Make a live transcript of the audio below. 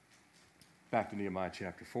Back to Nehemiah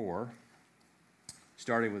chapter 4,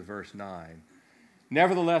 starting with verse 9.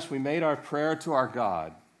 Nevertheless, we made our prayer to our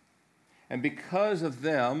God, and because of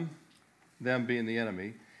them being the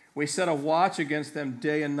enemy, we set a watch against them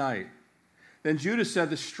day and night. Then Judah said,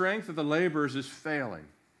 the strength of the laborers is failing.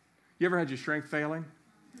 You ever had your strength failing?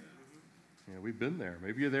 Yeah, we've been there.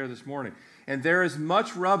 Maybe you're there this morning. And there is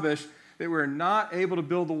much rubbish that we're not able to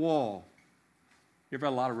build the wall. You ever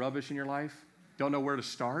had a lot of rubbish in your life? Don't know where to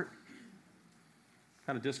start?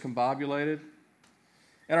 Kind of discombobulated?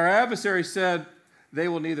 And our adversary said, they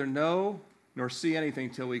will neither know nor see anything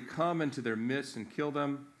till we come into their midst and kill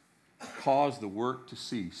them, cause the work to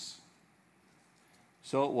cease.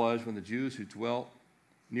 So it was when the Jews who dwelt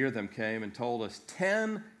near them came and told us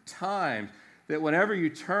 10 times that whenever you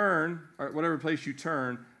turn, or whatever place you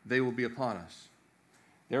turn, they will be upon us.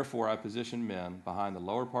 Therefore I positioned men behind the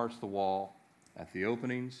lower parts of the wall at the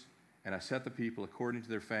openings, and I set the people according to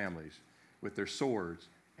their families, with their swords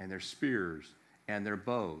and their spears and their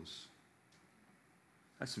bows.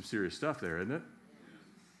 That's some serious stuff there, isn't it?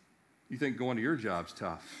 You think going to your job's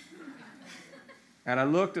tough. And I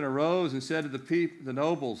looked and arose and said to the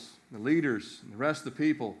nobles, the leaders, and the rest of the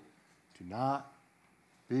people, do not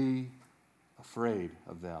be afraid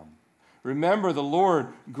of them. Remember the Lord,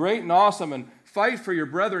 great and awesome, and fight for your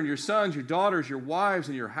brethren, your sons, your daughters, your wives,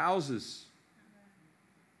 and your houses.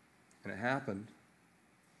 And it happened.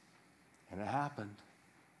 And it happened.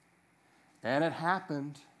 And it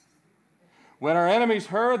happened. When our enemies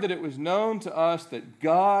heard that it was known to us that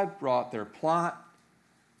God brought their plot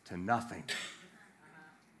to nothing.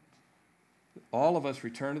 All of us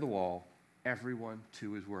returned to the wall, everyone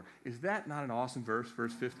to his work. Is that not an awesome verse,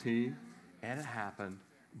 verse 15? And it happened.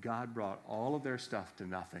 God brought all of their stuff to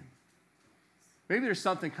nothing. Maybe there's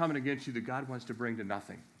something coming against you that God wants to bring to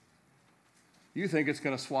nothing. You think it's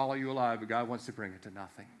going to swallow you alive, but God wants to bring it to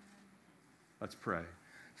nothing. Let's pray.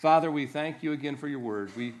 Father, we thank you again for your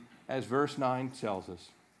word. We, as verse 9 tells us,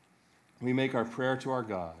 we make our prayer to our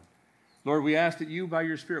God. Lord, we ask that you, by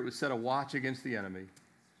your Spirit, would set a watch against the enemy.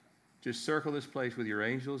 Just circle this place with your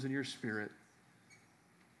angels and your Spirit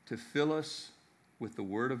to fill us with the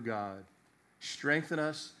word of God. Strengthen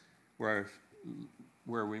us where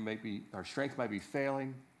our strength might be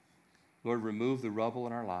failing. Lord, remove the rubble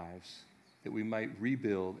in our lives that we might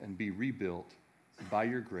rebuild and be rebuilt by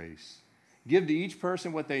your grace. Give to each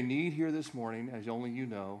person what they need here this morning, as only you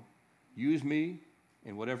know. Use me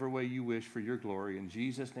in whatever way you wish for your glory. In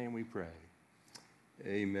Jesus' name we pray.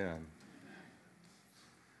 Amen.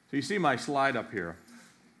 So you see my slide up here.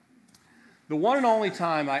 The one and only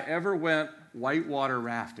time I ever went whitewater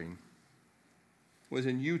rafting was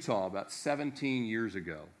in Utah about 17 years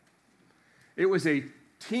ago. It was a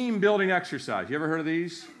team-building exercise. You ever heard of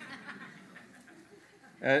these?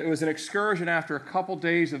 It was an excursion after a couple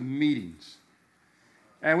days of meetings.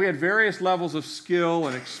 And we had various levels of skill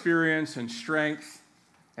and experience and strength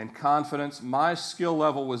and confidence. My skill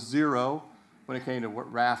level was 0 when it came to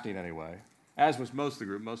rafting anyway, as was most of the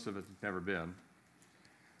group. Most of it had never been.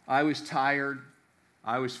 I was tired.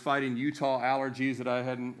 I was fighting Utah allergies that I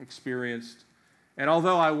hadn't experienced. And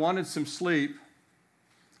although I wanted some sleep,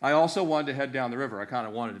 I also wanted to head down the river. I kind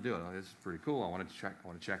of wanted to do it. This is pretty cool. I want to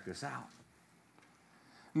check this out.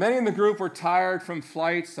 Many in the group were tired from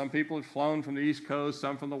flights. Some people had flown from the East Coast,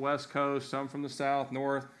 some from the West Coast, some from the South,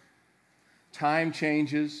 North. Time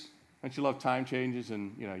changes. Don't you love time changes?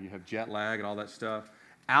 And, you have jet lag and all that stuff.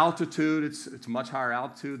 Altitude, it's much higher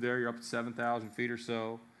altitude there. You're up at 7,000 feet or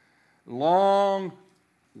so. Long-winded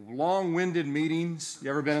meetings.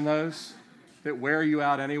 You ever been in those? That wear you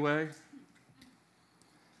out anyway.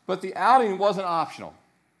 But the outing wasn't optional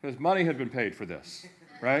because money had been paid for this,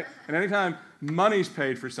 right? And anytime money's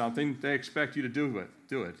paid for something, they expect you to do it.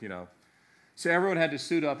 So everyone had to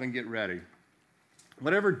suit up and get ready.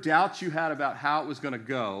 Whatever doubts you had about how it was going to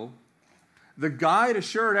go, the guide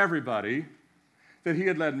assured everybody that he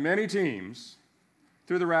had led many teams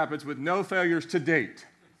through the rapids with no failures to date,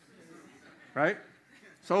 right?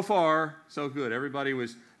 So far, so good. Everybody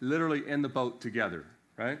was literally in the boat together,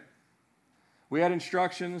 right? We had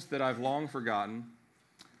instructions that I've long forgotten.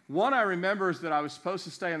 One I remember is that I was supposed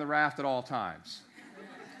to stay in the raft at all times,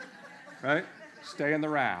 right? Stay in the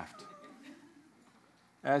raft.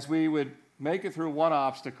 As we would make it through one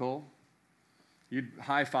obstacle, you'd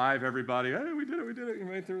high-five everybody. Hey, we did it. You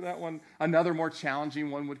made it through that one. Another more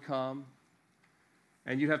challenging one would come,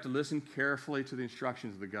 and you'd have to listen carefully to the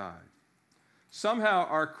instructions of the guide. Somehow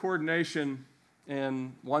our coordination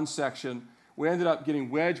in one section, we ended up getting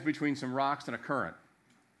wedged between some rocks and a current,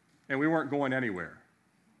 and we weren't going anywhere.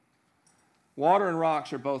 Water and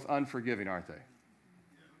rocks are both unforgiving, aren't they?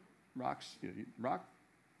 Rocks, they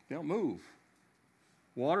don't move.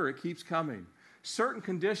 Water, it keeps coming. Certain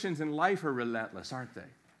conditions in life are relentless, aren't they?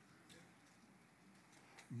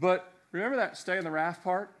 But remember that stay in the raft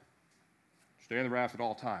part? Stay in the raft at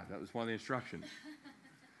all times. That was one of the instructions.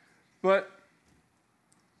 But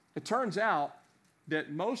it turns out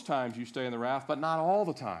that most times you stay in the raft, but not all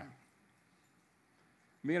the time.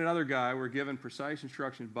 Me and another guy were given precise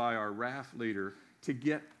instructions by our raft leader to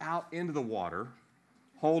get out into the water,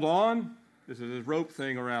 hold on, this is a rope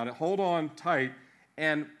thing around it, hold on tight,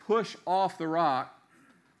 and push off the rock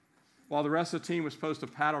while the rest of the team was supposed to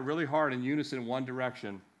paddle really hard in unison in one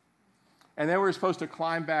direction. And then we were supposed to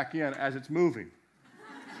climb back in as it's moving.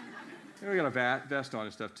 And we got a vest on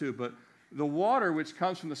and stuff too, but the water which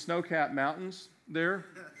comes from the snow-capped mountains there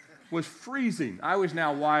was freezing. I was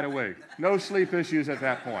now wide awake. No sleep issues at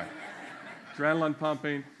that point. Adrenaline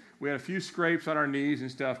pumping. We had a few scrapes on our knees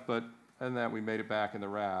and stuff, but other than that, we made it back in the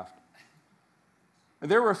raft. And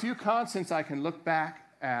there were a few constants I can look back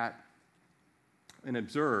at and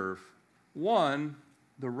observe. One,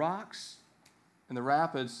 the rocks and the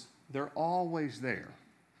rapids, they're always there.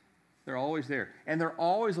 They're always there. And they're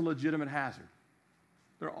always a legitimate hazard.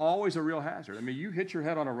 They're always a real hazard. I mean, you hit your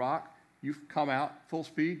head on a rock, you've come out full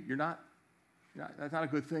speed, that's not a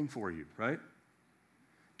good thing for you, right?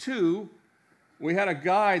 Two, we had a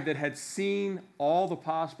guide that had seen all the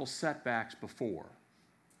possible setbacks before.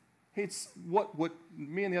 It's what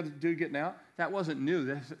me and the other dude getting out, that wasn't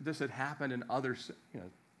new. This had happened in other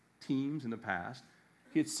teams in the past.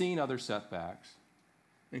 He had seen other setbacks,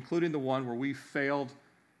 including the one where we failed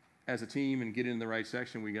as a team and get in the right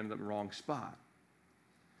section, we ended up in the wrong spot.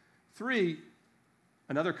 Three,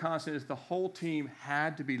 another constant is the whole team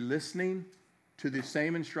had to be listening to the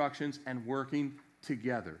same instructions and working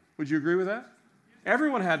together. Would you agree with that?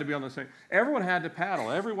 Everyone had to be on the same. Everyone had to paddle.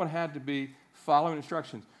 Everyone had to be following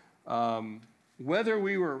instructions. Whether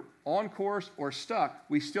we were on course or stuck,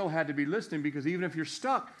 we still had to be listening, because even if you're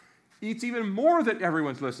stuck, it's even more that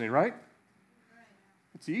everyone's listening, right?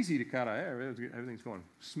 It's easy to kind of, everything's going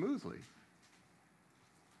smoothly.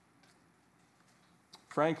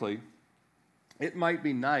 Frankly, it might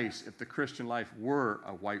be nice if the Christian life were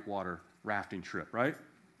a whitewater rafting trip, right?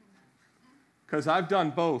 Because I've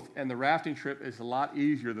done both, and the rafting trip is a lot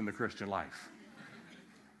easier than the Christian life.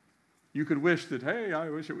 You could wish that, hey, I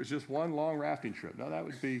wish it was just one long rafting trip. No, that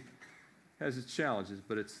would be, has its challenges,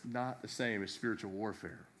 but it's not the same as spiritual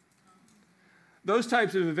warfare. Those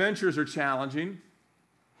types of adventures are challenging,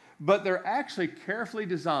 but they're actually carefully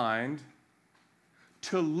designed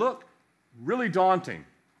to look really daunting.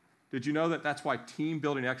 Did you know that that's why team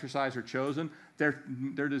building exercises are chosen? They're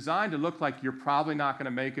designed to look like you're probably not going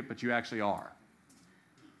to make it, but you actually are.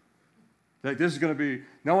 Like, this is going to be,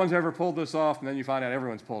 no one's ever pulled this off, and then you find out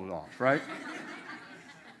everyone's pulled it off, right?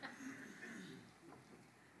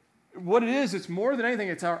 What it is, it's more than anything,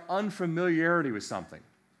 it's our unfamiliarity with something.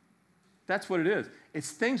 That's what it is. It's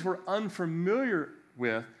things we're unfamiliar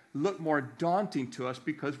with look more daunting to us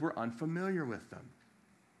because we're unfamiliar with them.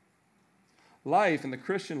 Life, in the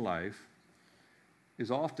Christian life, is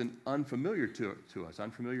often unfamiliar to us,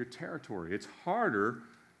 unfamiliar territory. It's harder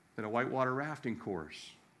than a whitewater rafting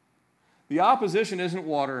course. The opposition isn't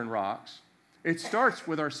water and rocks. It starts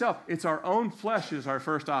with ourselves. It's our own flesh is our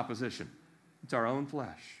first opposition. It's our own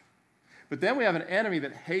flesh. But then we have an enemy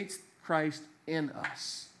that hates Christ in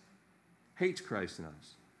us. Hates Christ in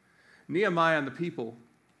us. Nehemiah and the people,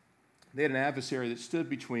 they had an adversary that stood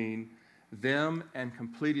between them and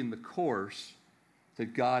completing the course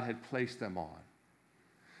that God had placed them on.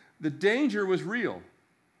 The danger was real.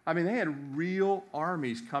 I mean, they had real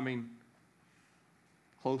armies coming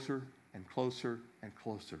closer and closer and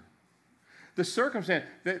closer. The circumstance,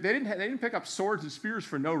 they didn't pick up swords and spears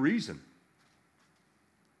for no reason.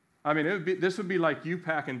 I mean, this would be like you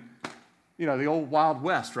packing, the old Wild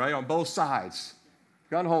West, right, on both sides.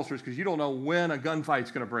 Gun holsters, because you don't know when a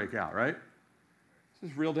gunfight's going to break out, right?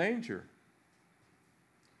 This is real danger.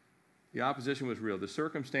 The opposition was real. The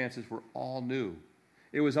circumstances were all new.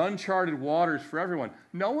 It was uncharted waters for everyone.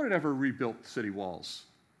 No one had ever rebuilt city walls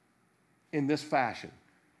in this fashion.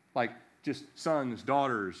 Like just sons,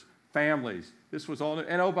 daughters, families. This was all new.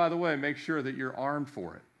 And oh, by the way, make sure that you're armed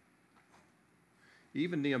for it.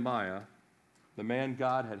 Even Nehemiah, the man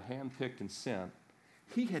God had handpicked and sent,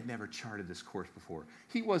 he had never charted this course before.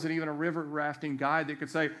 He wasn't even a river rafting guide that could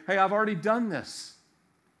say, hey, I've already done this.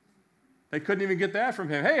 They couldn't even get that from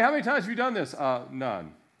him. Hey, how many times have you done this?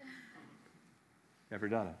 None. Never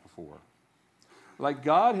done it before. Like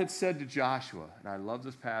God had said to Joshua, and I love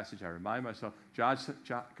this passage, I remind myself, God said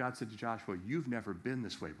to Joshua, you've never been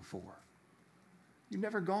this way before. You've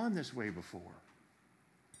never gone this way before.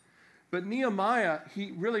 But Nehemiah,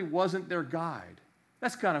 he really wasn't their guide.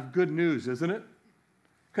 That's kind of good news, isn't it?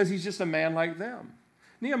 Because he's just a man like them.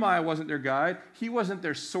 Nehemiah wasn't their guide. He wasn't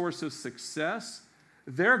their source of success.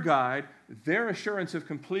 Their guide, their assurance of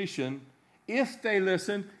completion, if they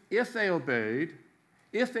listened, if they obeyed,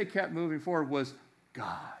 if they kept moving forward, was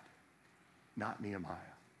God, not Nehemiah.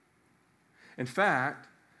 In fact,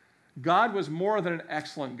 God was more than an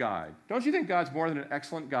excellent guide. Don't you think God's more than an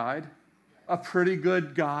excellent guide? A pretty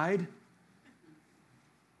good guide?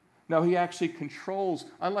 No, he actually controls,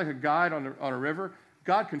 unlike a guide on a river,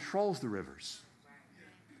 God controls the rivers.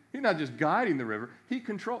 He's not just guiding the river, he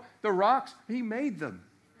controls the rocks, he made them.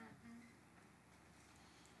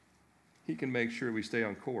 He can make sure we stay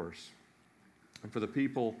on course. And for the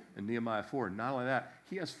people in Nehemiah 4, not only that,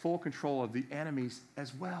 he has full control of the enemies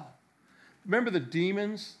as well. Remember, the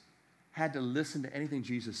demons had to listen to anything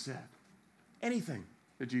Jesus said. Anything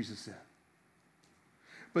that Jesus said.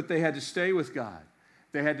 But they had to stay with God.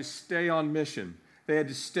 They had to stay on mission. They had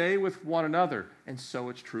to stay with one another. And so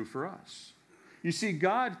it's true for us. You see,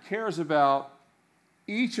 God cares about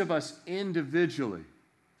each of us individually.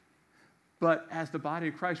 But as the body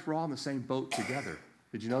of Christ, we're all in the same boat together.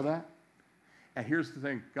 Did you know that? And here's the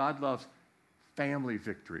thing. God loves family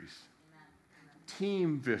victories.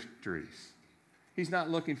 Team victories. He's not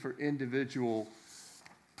looking for individual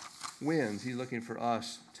wins. He's looking for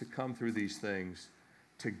us to come through these things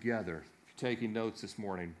together. If you're taking notes this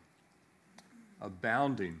morning,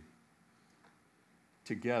 abounding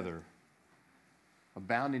together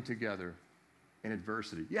in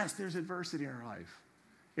adversity. Yes, there's adversity in our life.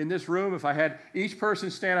 In this room, if I had each person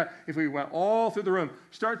stand up, if we went all through the room,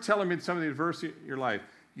 start telling me some of the adversity in your life,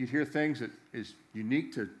 you'd hear things that is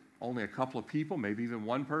unique to only a couple of people, maybe even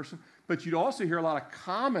one person, but you'd also hear a lot of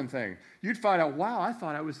common things. You'd find out, wow, I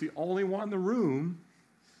thought I was the only one in the room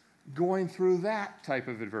going through that type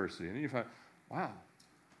of adversity. And then you find, wow,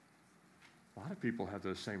 a lot of people have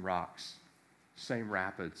those same rocks, same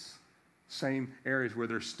rapids, same areas where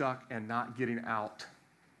they're stuck and not getting out,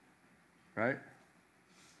 right?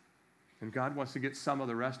 And God wants to get some of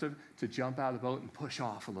the rest of it to jump out of the boat and push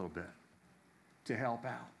off a little bit to help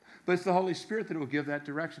out. But it's the Holy Spirit that will give that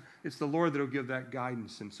direction. It's the Lord that will give that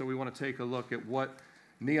guidance. And so we want to take a look at what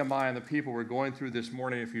Nehemiah and the people were going through this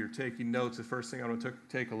morning. If you're taking notes, the first thing I want to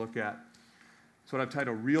take a look at is what I've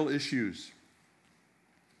titled Real Issues.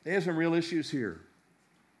 They have some real issues here.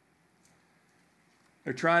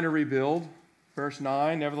 They're trying to rebuild. Verse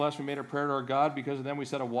 9, nevertheless, we made our prayer to our God. Because of them, we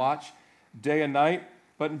set a watch day and night.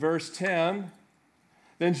 But in verse 10,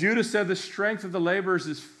 then Judah said, the strength of the laborers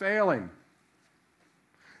is failing.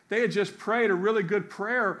 They had just prayed a really good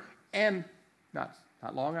prayer, and not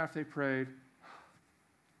long after they prayed,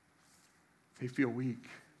 they feel weak.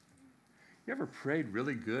 You ever prayed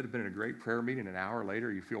really good, been in a great prayer meeting, an hour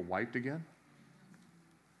later you feel wiped again?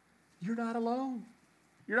 You're not alone.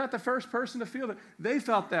 You're not the first person to feel that. They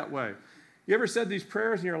felt that way. You ever said these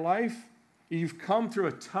prayers in your life? You've come through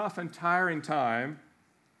a tough and tiring time,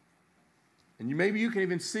 and maybe you can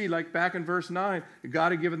even see, like back in verse 9,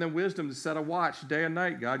 God had given them wisdom to set a watch day and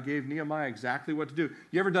night. God gave Nehemiah exactly what to do.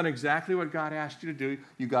 You ever done exactly what God asked you to do?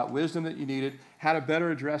 You got wisdom that you needed, how to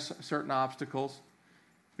better address certain obstacles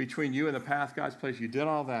between you and the path God's placed. You did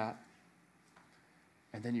all that,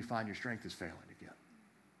 and then you find your strength is failing again.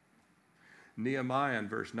 Nehemiah in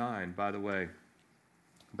verse 9, by the way,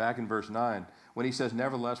 back in verse 9, when he says,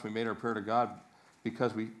 nevertheless, we made our prayer to God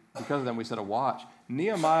because of them we set a watch.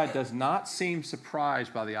 Nehemiah does not seem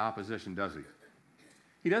surprised by the opposition, does he?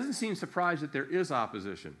 He doesn't seem surprised that there is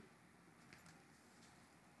opposition.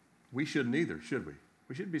 We shouldn't either, should we?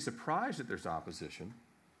 We shouldn't be surprised that there's opposition.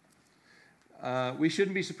 We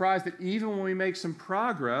shouldn't be surprised that even when we make some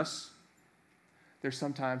progress, there's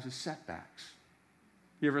sometimes setbacks.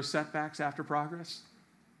 You ever have setbacks after progress?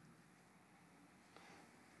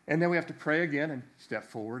 And then we have to pray again and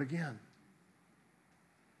step forward again.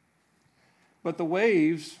 But the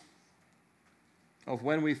waves of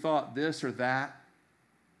when we thought this or that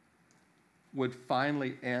would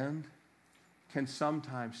finally end can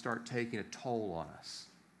sometimes start taking a toll on us.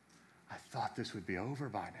 I thought this would be over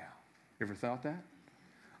by now. You ever thought that?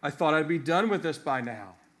 I thought I'd be done with this by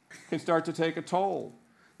now. It can start to take a toll.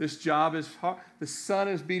 This job is hard. The sun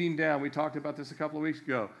is beating down. We talked about this a couple of weeks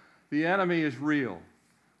ago. The enemy is real.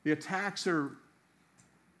 The attacks are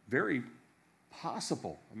very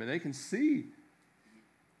possible. I mean, they can see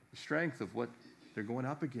the strength of what they're going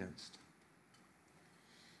up against.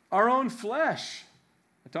 Our own flesh.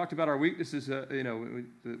 I talked about our weaknesses.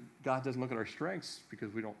 God doesn't look at our strengths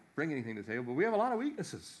because we don't bring anything to the table, but we have a lot of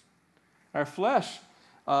weaknesses. Our flesh,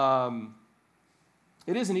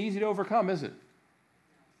 it isn't easy to overcome, is it?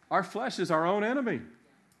 Our flesh is our own enemy.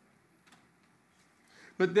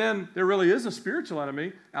 But then there really is a spiritual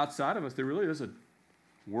enemy outside of us. There really is a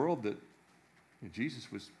world that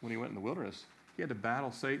Jesus was, when he went in the wilderness, he had to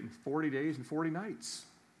battle Satan 40 days and 40 nights.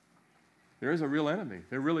 There is a real enemy.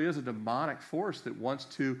 There really is a demonic force that wants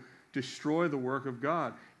to destroy the work of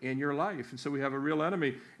God in your life. And so we have a real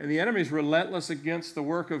enemy. And the enemy is relentless against the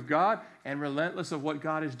work of God and relentless of what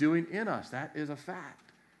God is doing in us. That is a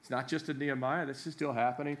fact. It's not just in Nehemiah. This is still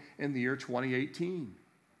happening in the year 2018.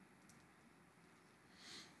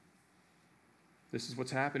 This is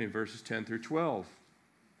what's happening in verses 10 through 12.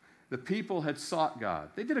 The people had sought God.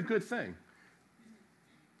 They did a good thing.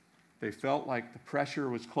 They felt like the pressure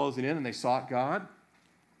was closing in and they sought God.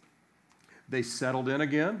 They settled in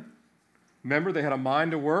again. Remember, they had a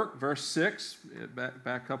mind to work, verse 6, back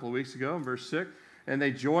a couple of weeks ago in verse 6, and they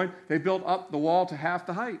built up the wall to half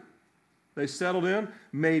the height. They settled in,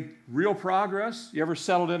 made real progress. You ever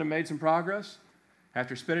settled in and made some progress?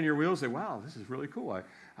 After spinning your wheels, say, wow, this is really cool.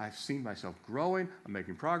 I've seen myself growing. I'm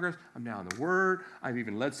making progress. I'm now in the Word. I've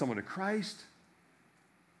even led someone to Christ.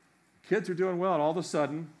 Kids are doing well, and all of a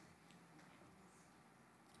sudden,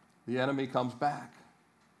 the enemy comes back.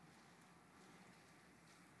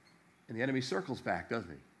 And the enemy circles back, doesn't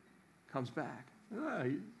he? Comes back.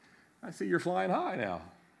 I see you're flying high now.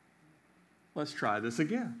 Let's try this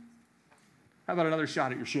again. How about another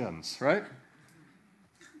shot at your shins, right?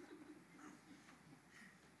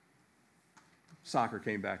 Soccer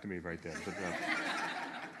came back to me right then, but,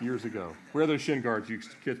 years ago. Where are those shin guards, you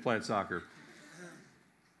kids playing soccer?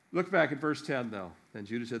 Look back at verse 10, though. Then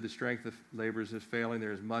Judah said, the strength of laborers is failing.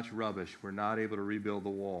 There is much rubbish. We're not able to rebuild the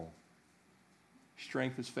wall.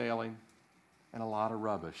 Strength is failing and a lot of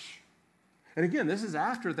rubbish. And again, this is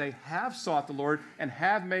after they have sought the Lord and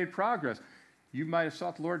have made progress. You might have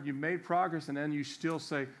sought the Lord, you made progress, and then you still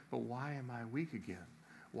say, but why am I weak again?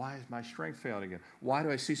 Why is my strength failing again? Why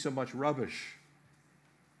do I see so much rubbish?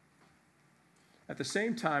 At the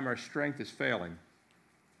same time, our strength is failing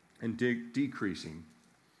and decreasing.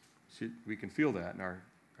 We can feel that in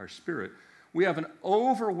our spirit. We have an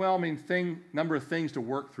overwhelming number of things to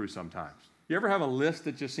work through sometimes. You ever have a list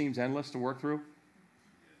that just seems endless to work through?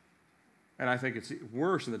 And I think it's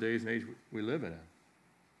worse in the days and age we live in.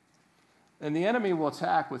 And the enemy will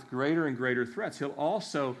attack with greater and greater threats. He'll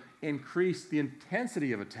also increase the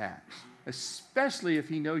intensity of attacks, especially if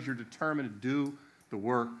he knows you're determined to do the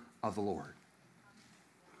work of the Lord.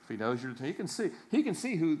 If he knows he can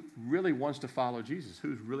see who really wants to follow Jesus,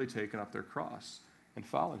 who's really taken up their cross and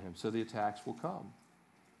followed him. So the attacks will come.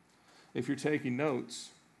 If you're taking notes,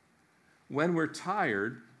 when we're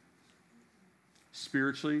tired,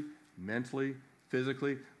 spiritually, mentally,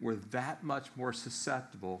 physically, we're that much more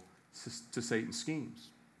susceptible to Satan's schemes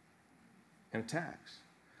and attacks.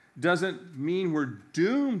 Doesn't mean we're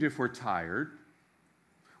doomed if we're tired.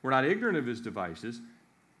 We're not ignorant of his devices.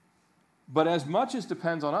 But as much as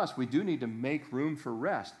depends on us, we do need to make room for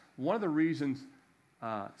rest. One of the reasons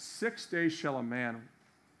 6 days shall a man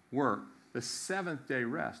work, the seventh day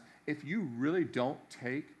rest. If you really don't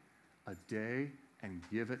take a day and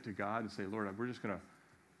give it to God and say, Lord, we're just going to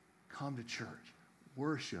come to church,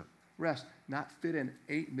 worship, rest, not fit in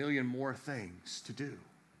 8 million more things to do,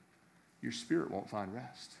 your spirit won't find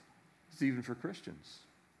rest. It's even for Christians.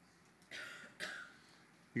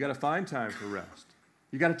 You got to find time for rest.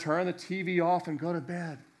 You got to turn the TV off and go to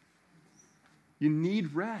bed. You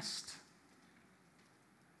need rest.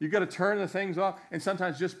 You got to turn the things off and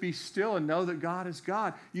sometimes just be still and know that God is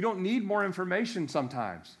God. You don't need more information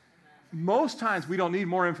sometimes. Most times we don't need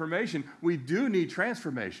more information. We do need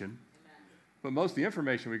transformation. But most of the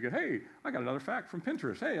information we get, hey, I got another fact from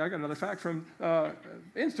Pinterest. Hey, I got another fact from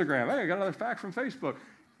Instagram. Hey, I got another fact from Facebook.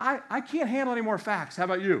 I can't handle any more facts. How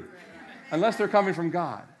about you? Unless they're coming from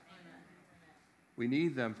God. We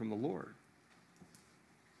need them from the Lord.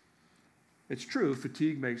 It's true,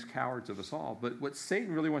 fatigue makes cowards of us all, but what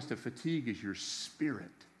Satan really wants to fatigue is your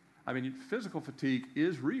spirit. I mean, physical fatigue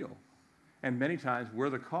is real, and many times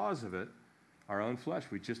we're the cause of it, our own flesh.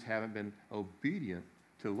 We just haven't been obedient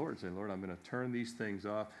to the Lord. Say, Lord, I'm going to turn these things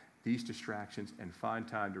off, these distractions, and find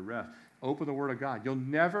time to rest. Open the Word of God.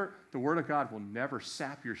 The Word of God will never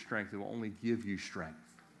sap your strength. It will only give you strength.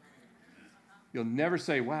 You'll never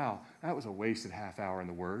say, wow, that was a wasted half hour in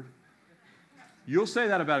the Word. You'll say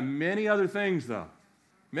that about many other things, though.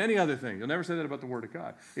 Many other things. You'll never say that about the Word of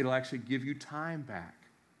God. It'll actually give you time back.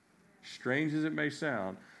 Strange as it may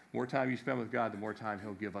sound, the more time you spend with God, the more time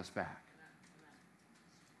He'll give us back.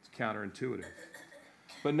 It's counterintuitive.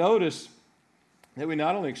 But notice that we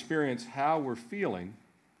not only experience how we're feeling,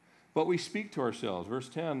 but we speak to ourselves. Verse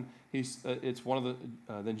 10, it's one of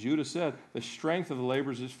the, then Judah said, the strength of the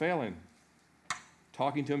laborers is failing.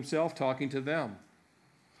 Talking to himself, talking to them.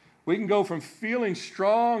 We can go from feeling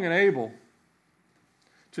strong and able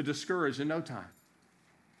to discouraged in no time,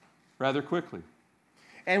 rather quickly.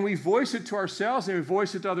 And we voice it to ourselves and we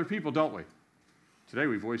voice it to other people, don't we? Today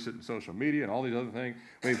we voice it in social media and all these other things.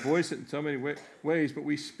 We voice it in so many ways, but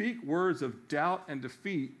we speak words of doubt and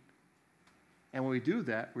defeat. And when we do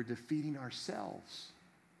that, we're defeating ourselves.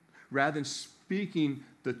 Rather than speaking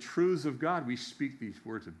the truths of God, we speak these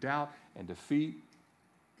words of doubt and defeat.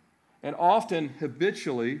 And often,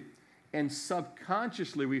 habitually and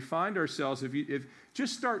subconsciously, we find ourselves, if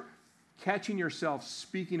just start catching yourself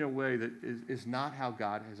speaking in a way that is not how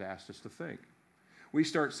God has asked us to think. We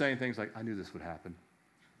start saying things like, I knew this would happen.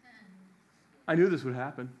 I knew this would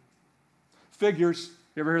happen. Figures.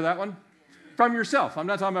 You ever hear that one? From yourself. I'm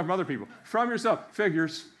not talking about from other people. From yourself.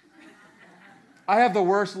 Figures. I have the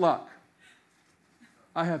worst luck.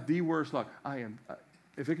 I have the worst luck.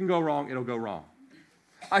 If it can go wrong, it'll go wrong.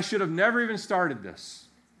 I should have never even started this.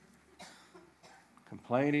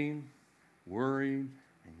 Complaining, worrying,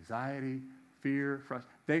 anxiety, fear,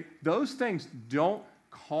 frustration. Those things don't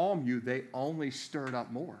calm you. They only stir it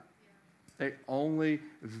up more. They only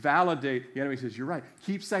validate. The enemy says, you're right.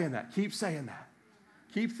 Keep saying that. Keep saying that.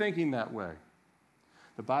 Keep thinking that way.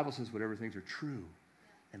 The Bible says whatever things are true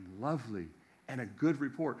and lovely and a good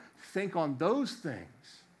report, think on those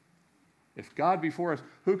things. If God be for us,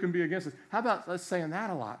 who can be against us? How about us saying that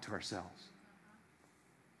a lot to ourselves?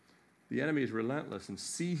 The enemy is relentless in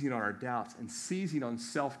seizing on our doubts and seizing on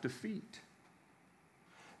self-defeat.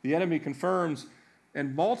 The enemy confirms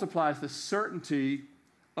and multiplies the certainty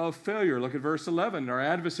of failure. Look at verse 11. Our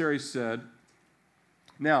adversaries said,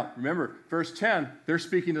 now, remember, verse 10, they're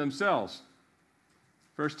speaking to themselves.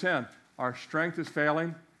 Verse 10, our strength is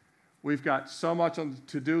failing. We've got so much on the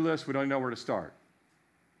to-do list, we don't know where to start.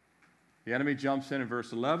 The enemy jumps in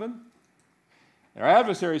verse 11. Our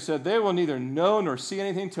adversary said, they will neither know nor see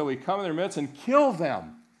anything till we come in their midst and kill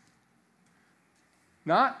them.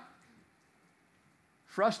 Not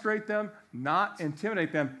frustrate them, not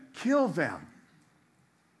intimidate them, kill them.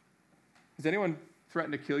 Has anyone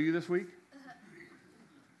threatened to kill you this week?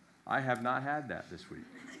 I have not had that this week.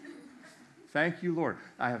 Thank you, Lord.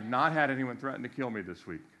 I have not had anyone threaten to kill me this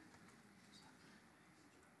week.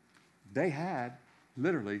 They had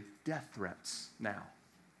literally death threats now.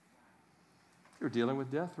 They're dealing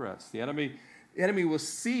with death threats. The enemy will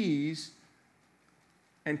seize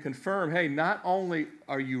and confirm, hey, not only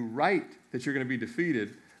are you right that you're going to be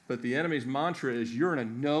defeated, but the enemy's mantra is you're in a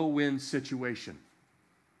no-win situation.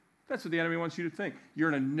 That's what the enemy wants you to think. You're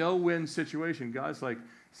in a no-win situation. God's like,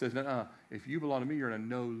 says, if you belong to me, you're in a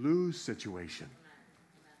no-lose situation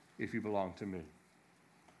if you belong to me.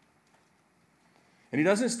 And he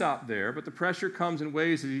doesn't stop there, but the pressure comes in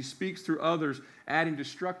ways as he speaks through others, adding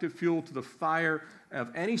destructive fuel to the fire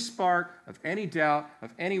of any spark, of any doubt,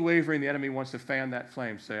 of any wavering. The enemy wants to fan that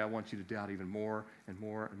flame, say, I want you to doubt even more and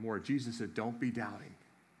more and more. Jesus said, don't be doubting.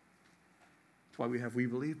 That's why we have We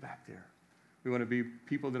Believe back there. We want to be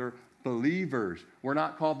people that are believers. We're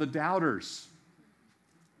not called the doubters.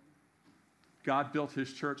 God built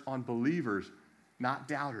his church on believers, not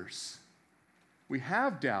doubters. We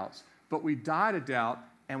have doubts, but we die to doubt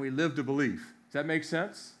and we live to believe. Does that make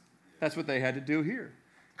sense? That's what they had to do here.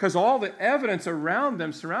 Because all the evidence around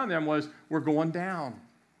them, surrounding them, was we're going down.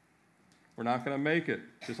 We're not going to make it,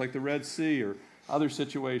 just like the Red Sea or other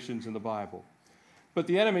situations in the Bible. But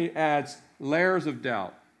the enemy adds layers of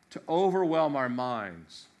doubt to overwhelm our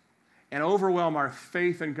minds and overwhelm our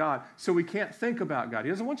faith in God so we can't think about God.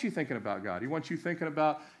 He doesn't want you thinking about God. He wants you thinking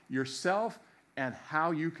about yourself and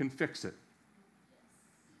how you can fix it.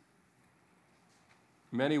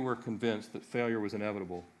 Many were convinced that failure was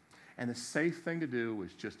inevitable, and the safe thing to do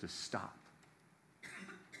was just to stop.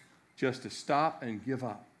 Just to stop and give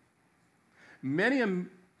up. Many a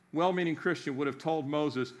well-meaning Christian would have told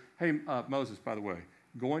Moses, hey, Moses, by the way,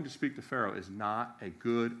 going to speak to Pharaoh is not a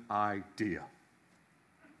good idea.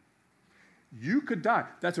 You could die.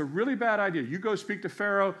 That's a really bad idea. You go speak to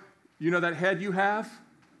Pharaoh, you know that head you have?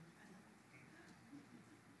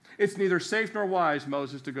 It's neither safe nor wise,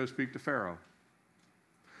 Moses, to go speak to Pharaoh.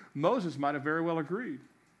 Moses might have very well agreed,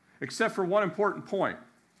 except for one important point.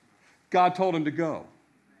 God told him to go.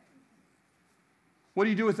 What do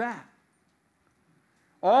you do with that?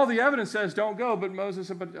 All the evidence says don't go, but Moses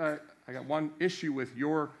said, I got one issue with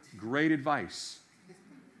your great advice.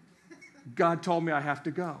 God told me I have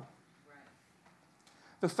to go.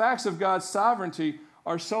 The facts of God's sovereignty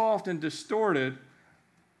are so often distorted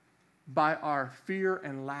by our fear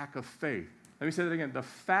and lack of faith. Let me say that again. The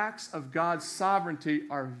facts of God's sovereignty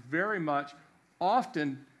are very much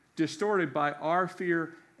often distorted by our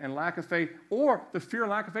fear and lack of faith, or the fear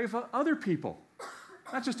and lack of faith of other people.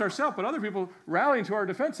 Not just ourselves, but other people rallying to our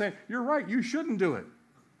defense saying, you're right, you shouldn't do it.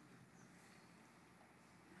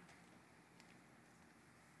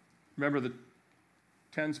 Remember the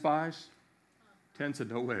 10 spies? 10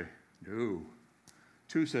 said, no way. No.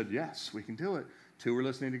 2 said, yes, we can do it. 2 were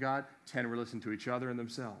listening to God. 10 were listening to each other and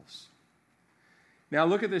themselves. Now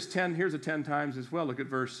look at this 10. Here's a 10 times as well. Look at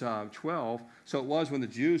verse 12. So it was when the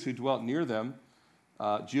Jews who dwelt near them,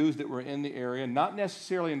 Jews that were in the area, not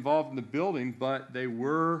necessarily involved in the building, but they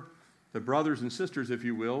were the brothers and sisters, if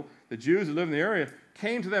you will. The Jews that lived in the area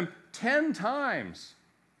came to them 10 times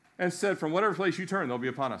and said, from whatever place you turn, they'll be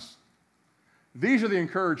upon us. These are the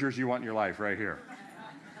encouragers you want in your life right here.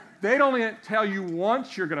 They don't tell you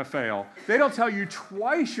once you're going to fail. They don't tell you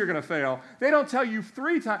twice you're going to fail. They don't tell you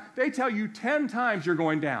 3 times. They tell you 10 times you're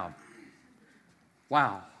going down.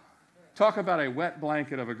 Wow. Talk about a wet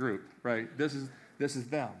blanket of a group, right? This is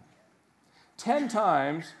them. 10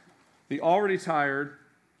 times the already tired,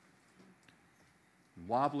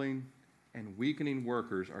 wobbling, and weakening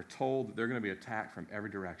workers are told that they're going to be attacked from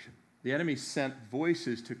every direction. The enemy sent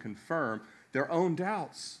voices to confirm their own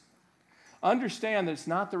doubts. Understand that it's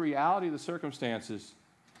not the reality of the circumstances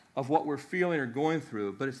of what we're feeling or going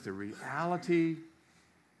through, but it's the reality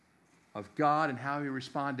of God and how you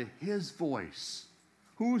respond to His voice.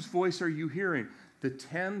 Whose voice are you hearing? The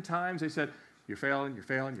 10 times they said, you're failing,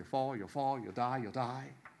 you'll fall, you'll die.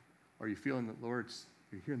 Or are you feeling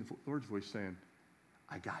you're hearing the Lord's voice saying,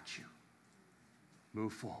 I got you.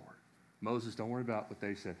 Move forward. Moses, don't worry about what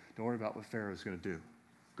they said. Don't worry about what Pharaoh's going to do.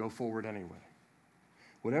 Go forward anyway.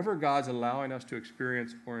 Whatever God's allowing us to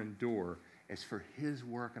experience or endure is for His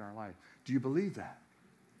work in our life. Do you believe that?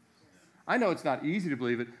 I know it's not easy to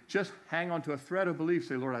believe it. Just hang on to a thread of belief.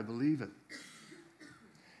 Say, Lord, I believe it.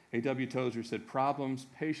 A.W. Tozer said, problems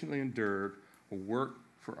patiently endured will work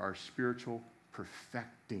for our spiritual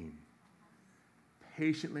perfecting.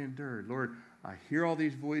 Patiently endured. Lord, I hear all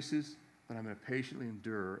these voices, but I'm going to patiently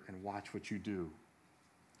endure and watch what you do.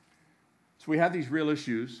 So we have these real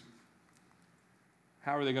issues.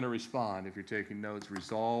 How are they going to respond? If you're taking notes,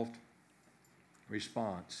 resolved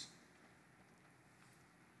response.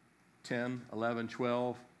 10, 11,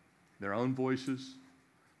 12, their own voices,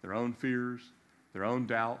 their own fears, their own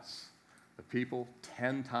doubts, the people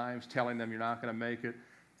 10 times telling them you're not going to make it.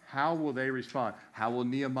 How will they respond? How will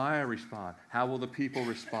Nehemiah respond? How will the people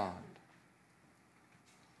respond?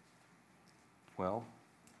 Well,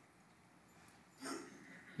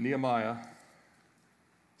 Nehemiah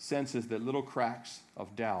senses that little cracks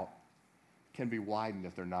of doubt can be widened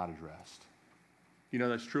if they're not addressed. You know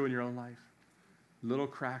that's true in your own life? Little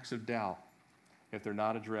cracks of doubt, if they're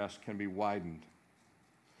not addressed, can be widened.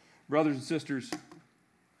 Brothers and sisters,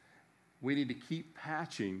 we need to keep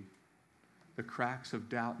patching the cracks of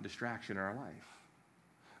doubt and distraction in our life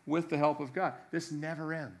with the help of God. This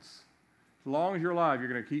never ends. As long as you're alive, you're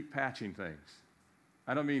going to keep patching things.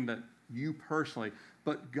 I don't mean that you personally,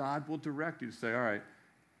 but God will direct you to say, all right,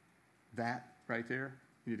 that right there,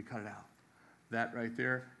 you need to cut it out. That right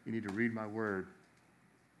there, you need to read my word.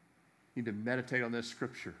 You need to meditate on this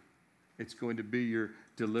scripture. It's going to be your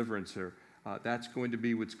deliverancer. That's going to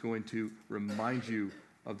be what's going to remind you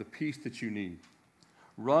of the peace that you need.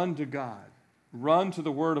 Run to God. Run to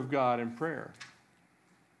the word of God in prayer.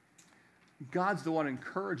 God's the one who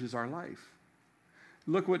encourages our life.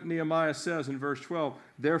 Look what Nehemiah says in verse 12.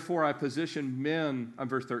 Therefore I position men,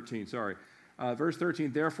 verse 13, sorry. Verse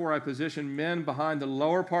 13, therefore I position men behind the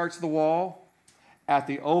lower parts of the wall at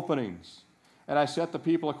the openings. And I set the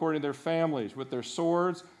people according to their families with their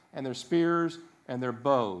swords and their spears and their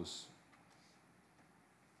bows.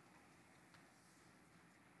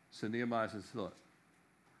 So Nehemiah says, look,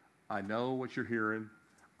 I know what you're hearing.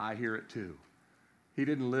 I hear it too. He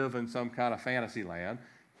didn't live in some kind of fantasy land.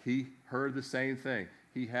 He heard the same thing.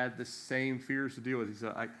 He had the same fears to deal with. He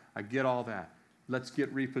said, I get all that. Let's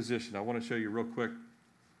get repositioned. I want to show you real quick,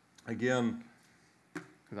 again,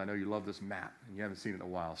 because I know you love this map, and you haven't seen it in a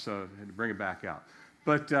while, so I had to bring it back out.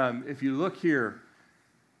 But if you look here,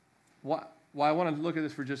 why I want to look at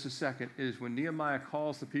this for just a second is when Nehemiah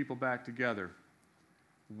calls the people back together,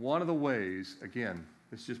 one of the ways, again,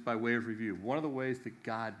 it's just by way of review, one of the ways that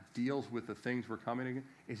God deals with the things we're coming against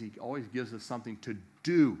is He always gives us something to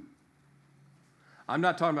do. I'm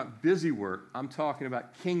not talking about busy work. I'm talking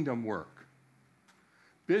about kingdom work.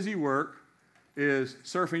 Busy work is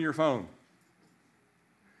surfing your phone.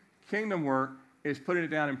 Kingdom work is putting it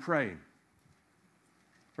down and praying.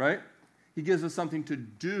 Right? He gives us something to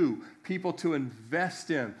do, people to invest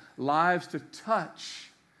in, lives to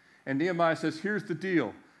touch. And Nehemiah says, here's the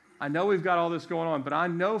deal. I know we've got all this going on, but I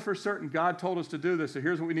know for certain God told us to do this, so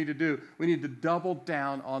here's what we need to do. We need to double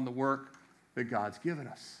down on the work that God's given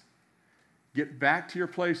us. Get back to your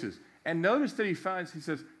places. And notice that he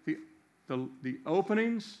says, the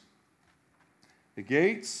openings, the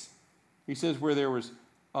gates, he says where there was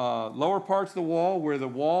lower parts of the wall, where the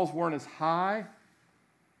walls weren't as high,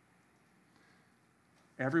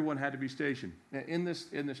 everyone had to be stationed. Now, in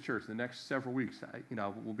this church, the next several weeks,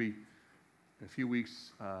 we'll be, in a few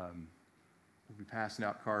weeks, we'll be passing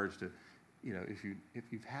out cards to, if you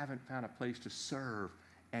haven't found a place to serve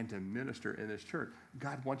and to minister in this church,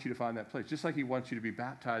 God wants you to find that place. Just like he wants you to be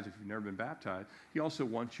baptized if you've never been baptized, he also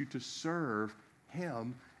wants you to serve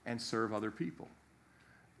him and serve other people.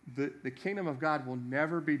 The kingdom of God will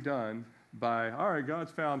never be done by, all right,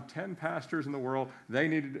 God's found 10 pastors in the world. They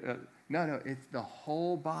needed, no, it's the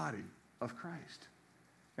whole body of Christ.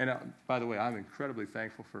 And by the way, I'm incredibly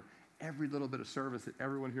thankful for every little bit of service that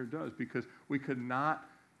everyone here does, because we could not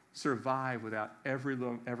survive without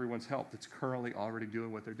everyone's help that's currently already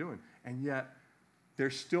doing what they're doing. And yet,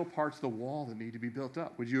 there's still parts of the wall that need to be built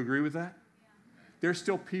up. Would you agree with that? Yeah. There's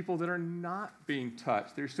still people that are not being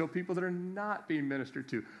touched. There's still people that are not being ministered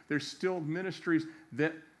to. There's still ministries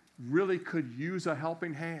that really could use a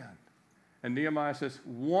helping hand. And Nehemiah says,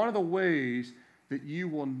 one of the ways that you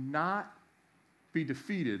will not be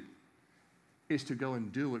defeated is to go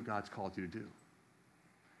and do what God's called you to do.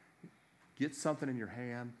 Get something in your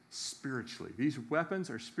hand spiritually. These weapons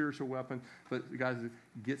are spiritual weapons, but guys,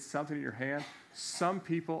 get something in your hand. Some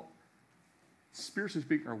people, spiritually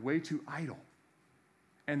speaking, are way too idle.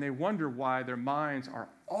 And they wonder why their minds are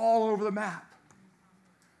all over the map.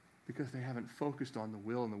 Because they haven't focused on the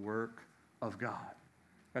will and the work of God.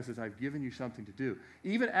 God says, I've given you something to do.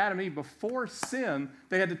 Even Adam and Eve, before sin,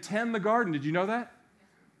 they had to tend the garden. Did you know that?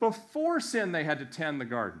 Before sin, they had to tend the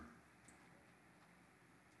garden.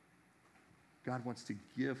 God wants to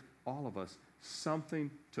give all of us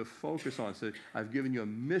something to focus on. So I've given you a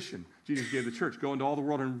mission. Jesus gave the church, go into all the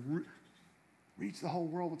world and reach the whole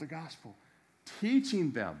world with the gospel.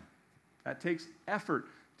 Teaching them. That takes effort,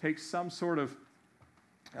 takes some sort of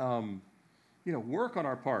work on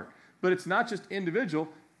our part. But it's not just individual.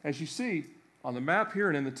 As you see on the map here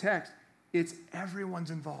and in the text, it's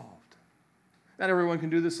everyone's involved. Not everyone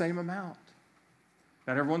can do the same amount.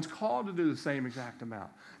 Not everyone's called to do the same exact amount.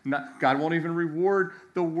 God won't even reward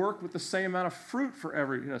the work with the same amount of fruit for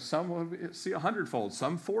every, some will see 100-fold,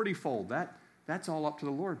 some 40-fold. That's all up to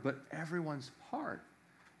the Lord, but everyone's part.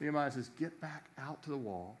 Nehemiah says, get back out to the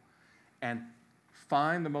wall and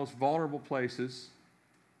find the most vulnerable places.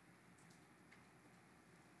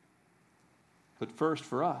 But first,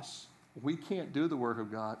 for us, we can't do the work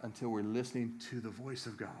of God until we're listening to the voice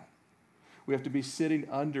of God. We have to be sitting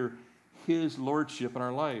under his lordship in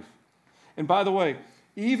our life. And by the way,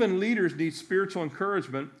 even leaders need spiritual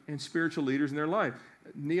encouragement and spiritual leaders in their life.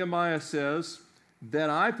 Nehemiah says, then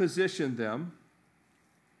I positioned them.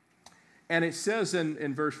 And it says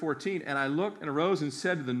in verse 14, and I looked and arose and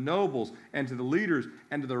said to the nobles and to the leaders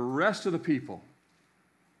and to the rest of the people,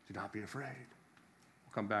 do not be afraid.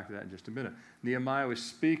 We'll come back to that in just a minute. Nehemiah was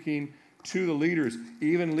speaking to the leaders.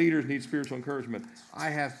 Even leaders need spiritual encouragement.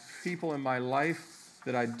 I have people in my life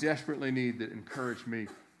that I desperately need that encourage me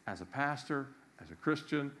as a pastor, as a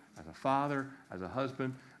Christian, as a father, as a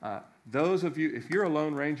husband. Those of you, if you're a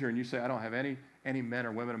Lone Ranger and you say, I don't have any men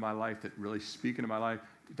or women in my life that really speak into my life,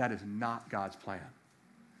 that is not God's plan.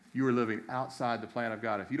 You are living outside the plan of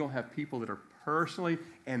God. If you don't have people that are personally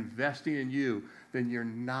investing in you, then you're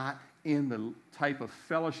not in the type of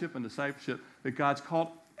fellowship and discipleship that God's called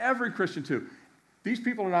every Christian to. These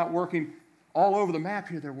people are not working all over the map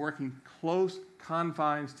here. They're working close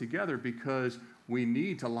confines together because we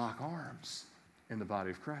need to lock arms in the body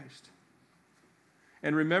of Christ.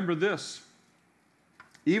 And remember this,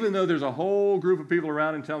 even though there's a whole group of people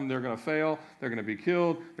around and tell them they're going to fail, they're going to be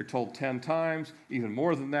killed, they're told 10 times, even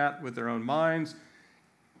more than that with their own minds,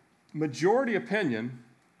 majority opinion,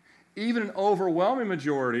 even an overwhelming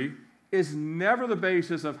majority, is never the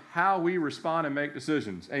basis of how we respond and make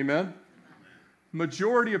decisions. Amen?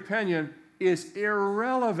 Majority opinion is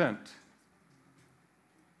irrelevant.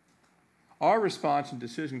 Our response and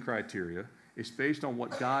decision criteria is based on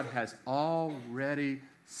what God has already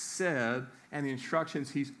said and the instructions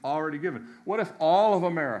he's already given. What if all of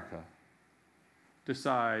America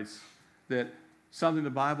decides that something the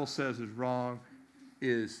Bible says is wrong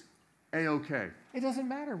is A-okay? It doesn't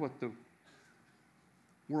matter what the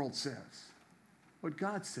world says, what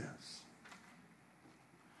God says.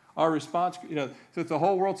 Our response, so if the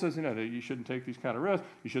whole world says, that you shouldn't take these kind of risks,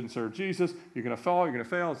 you shouldn't serve Jesus, you're going to fall, you're going to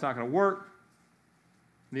fail, it's not going to work.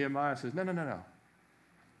 Nehemiah says, no.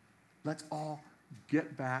 Let's all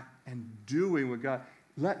get back and doing what God,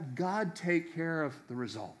 Let God take care of the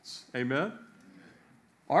results. Amen?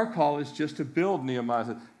 Our call is just to build, Nehemiah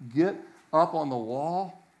said. Get up on the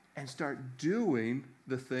wall and start doing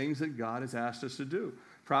the things that God has asked us to do.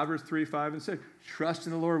 Proverbs 3, 5, and 6. Trust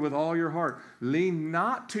in the Lord with all your heart. Lean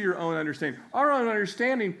not to your own understanding. Our own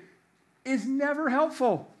understanding is never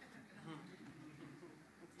helpful.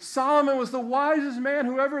 Solomon was the wisest man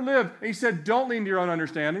who ever lived. And he said, don't lean to your own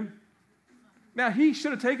understanding. Now, he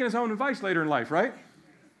should have taken his own advice later in life, right?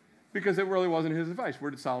 Because it really wasn't his advice.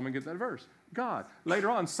 Where did Solomon get that verse? God. Later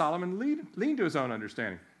on, Solomon leaned to his own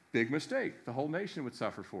understanding. Big mistake. The whole nation would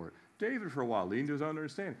suffer for it. David, for a while, leaned to his own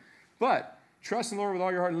understanding. But trust in the Lord with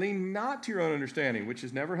all your heart. Lean not to your own understanding, which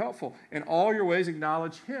is never helpful. In all your ways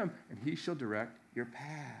acknowledge him, and he shall direct your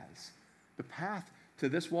paths. The path to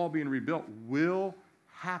this wall being rebuilt will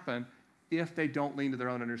happen if they don't lean to their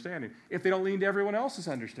own understanding, if they don't lean to everyone else's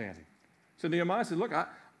understanding. So Nehemiah said, look, I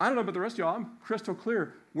don't know about the rest of y'all. I'm crystal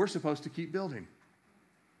clear. We're supposed to keep building.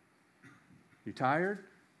 You tired?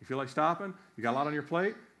 You feel like stopping? You got a lot on your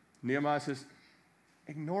plate? Nehemiah says,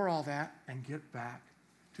 ignore all that and get back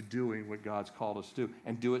to doing what God's called us to do,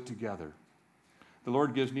 and do it together. The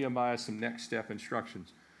Lord gives Nehemiah some next step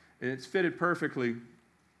instructions. And it's fitted perfectly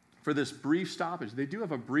for this brief stoppage. They do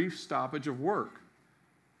have a brief stoppage of work.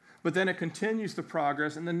 But then it continues the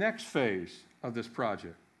progress in the next phase of this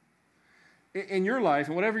project. In your life,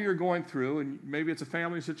 and whatever you're going through, and maybe it's a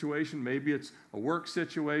family situation, maybe it's a work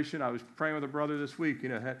situation. I was praying with a brother this week,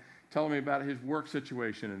 telling me about his work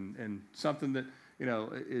situation and something that,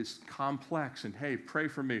 is complex. And, hey, pray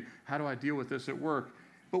for me. How do I deal with this at work?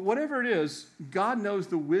 But whatever it is, God knows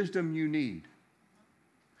the wisdom you need.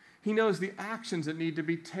 He knows the actions that need to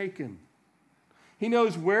be taken. He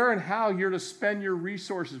knows where and how you're to spend your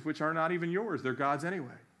resources, which are not even yours. They're God's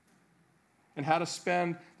anyway. And how to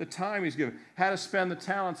spend the time he's given, how to spend the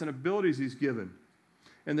talents and abilities he's given.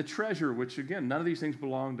 And the treasure, which, again, none of these things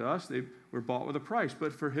belong to us. They were bought with a price,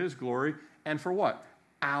 but for his glory and for what?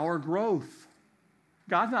 Our growth.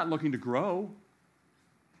 God's not looking to grow.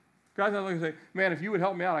 God's not looking to say, man, if you would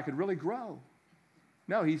help me out, I could really grow.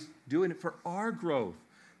 No, he's doing it for our growth.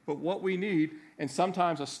 But what we need, and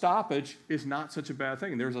sometimes a stoppage is not such a bad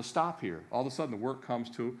thing. And there's a stop here. All of a sudden, the work comes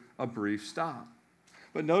to a brief stop.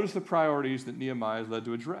 But notice the priorities that Nehemiah is led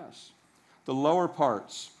to address. The lower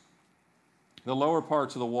parts of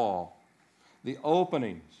the wall, the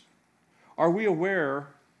openings. Are we aware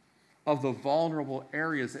of the vulnerable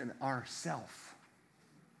areas in ourself?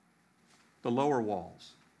 The lower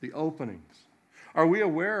walls, the openings. Are we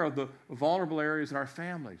aware of the vulnerable areas in our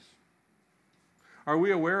families? Are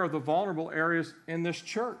we aware of the vulnerable areas in this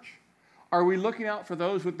church? Are we looking out for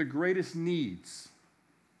those with the greatest needs?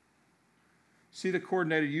 See the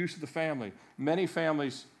coordinated use of the family. Many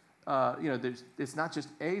families, it's not just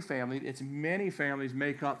a family, it's many families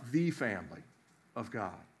make up the family of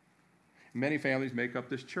God. Many families make up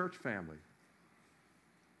this church family.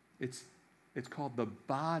 It's called the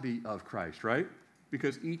body of Christ, right?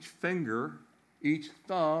 Because each finger, each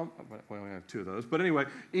thumb, we only have two of those, but anyway,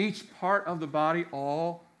 each part of the body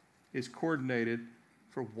all is coordinated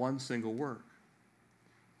for one single work.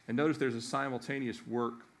 And notice there's a simultaneous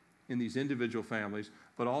work in these individual families,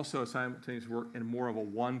 but also a simultaneous work in more of a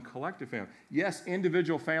one collective family. Yes,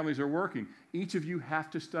 individual families are working. Each of you have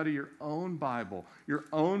to study your own Bible, your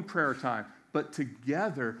own prayer time, but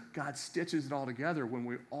together, God stitches it all together. When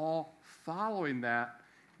we're all following that,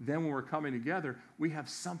 then when we're coming together, we have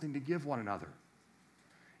something to give one another.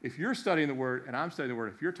 If you're studying the Word and I'm studying the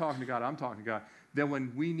Word, if you're talking to God, I'm talking to God, then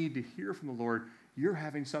when we need to hear from the Lord, you're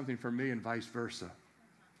having something from me and vice versa.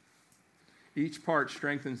 Each part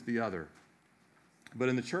strengthens the other. But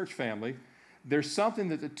in the church family, there's something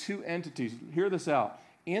that the two entities, hear this out.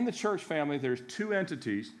 In the church family, there's two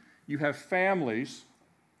entities. You have families,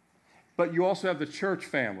 but you also have the church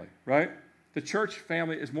family, right? The church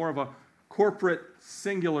family is more of a corporate,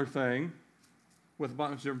 singular thing with a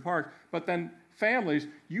bunch of different parts. But then families,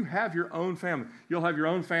 you have your own family. You'll have your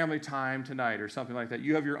own family time tonight or something like that.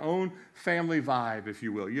 You have your own family vibe, if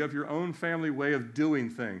you will. You have your own family way of doing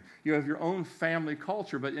things. You have your own family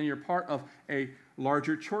culture, but then you're part of a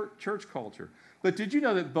larger church culture. But did you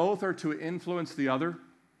know that both are to influence the other?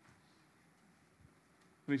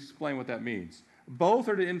 Let me explain what that means. Both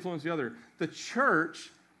are to influence the other. The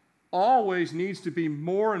church always needs to be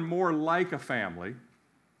more and more like a family.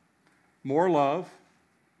 More love,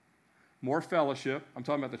 more fellowship. I'm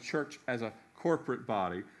talking about the church as a corporate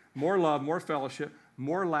body. More love, more fellowship,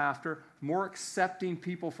 more laughter, more accepting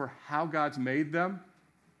people for how God's made them.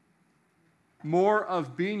 More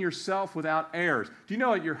of being yourself without airs. Do you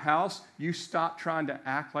know at your house, you stop trying to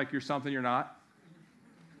act like you're something you're not?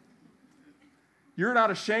 You're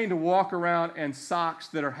not ashamed to walk around in socks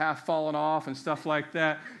that are half fallen off and stuff like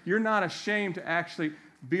that. You're not ashamed to actually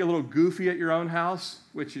be a little goofy at your own house,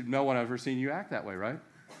 which no one has ever seen you act that way, right?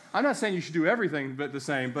 I'm not saying you should do everything but the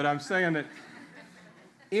same, but I'm saying that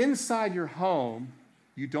inside your home,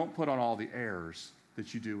 you don't put on all the airs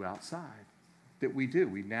that you do outside, that we do.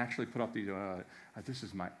 We naturally put up these, this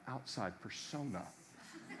is my outside persona.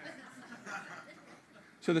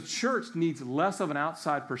 So the church needs less of an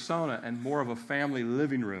outside persona and more of a family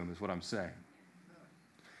living room, is what I'm saying.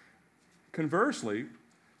 Conversely,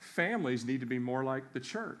 families need to be more like the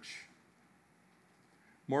church,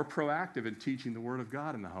 more proactive in teaching the Word of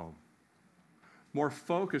God in the home, more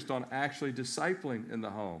focused on actually discipling in the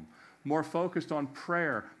home, more focused on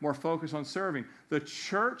prayer, more focused on serving. The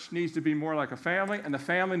church needs to be more like a family, and the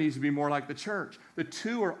family needs to be more like the church. The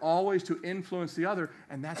two are always to influence the other,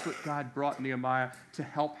 and that's what God brought Nehemiah to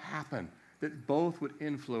help happen, that both would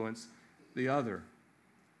influence the other.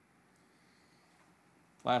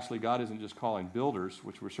 Lastly, God isn't just calling builders,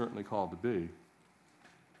 which we're certainly called to be.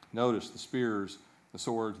 Notice the spears, the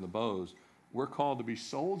swords, and the bows. We're called to be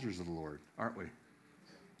soldiers of the Lord, aren't we?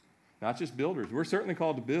 Not just builders. We're certainly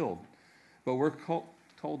called to build, but we're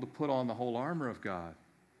told to put on the whole armor of God,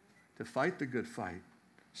 to fight the good fight,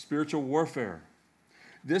 spiritual warfare.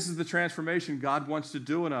 This is the transformation God wants to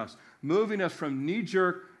do in us, moving us from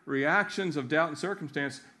knee-jerk reactions of doubt and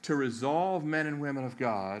circumstance to resolved men and women of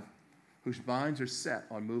God whose minds are set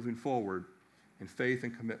on moving forward in faith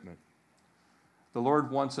and commitment. The Lord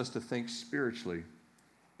wants us to think spiritually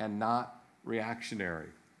and not reactionary.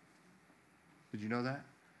 Did you know that?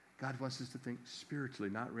 God wants us to think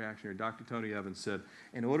spiritually, not reactionary. Dr. Tony Evans said,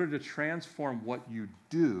 in order to transform what you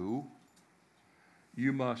do,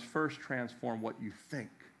 you must first transform what you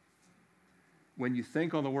think. When you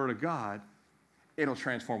think on the Word of God, it'll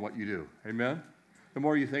transform what you do. Amen? The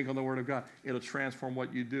more you think on the Word of God, it'll transform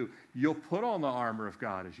what you do. You'll put on the armor of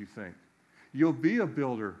God as you think. You'll be a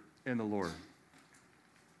builder in the Lord.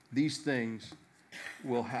 These things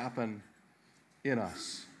will happen in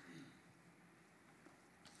us.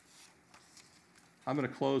 I'm going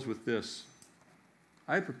to close with this.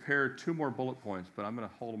 I had prepared 2 more bullet points, but I'm going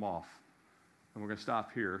to hold them off. And we're going to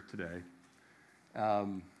stop here today.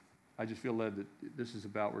 I just feel led that this is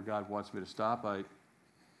about where God wants me to stop. I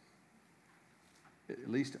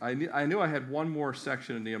knew I had one more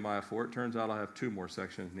section in Nehemiah 4. It turns out I have 2 more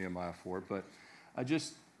sections in Nehemiah 4. But I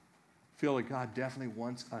just feel that God definitely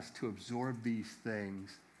wants us to absorb these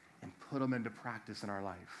things and put them into practice in our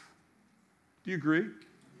life. Do you agree?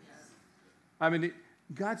 I mean,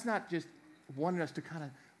 God's not just wanting us to kind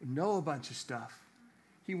of know a bunch of stuff.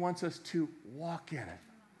 He wants us to walk in it,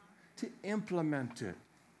 to implement it.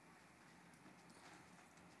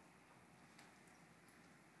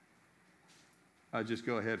 I'll just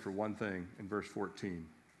go ahead for one thing in verse 14.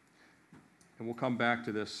 And we'll come back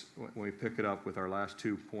to this when we pick it up with our last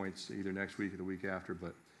 2 points, either next week or the week after.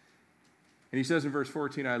 And he says in verse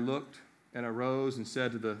 14, I looked and arose and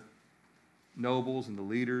said to the nobles and the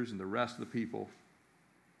leaders and the rest of the people,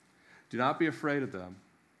 do not be afraid of them.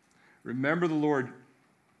 Remember the Lord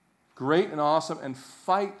great and awesome, and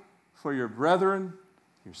fight for your brethren,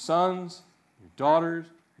 your sons, your daughters,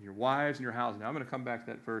 and your wives and your houses. Now I'm going to come back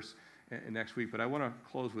to that verse next week, but I want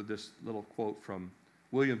to close with this little quote from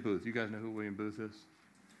William Booth. You guys know who William Booth is?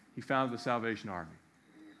 He founded the Salvation Army.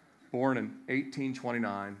 Born in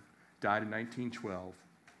 1829, died in 1912.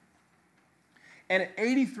 And at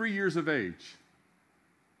 83 years of age,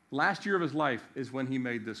 last year of his life is when he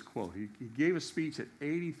made this quote. He gave a speech at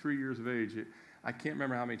 83 years of age. I can't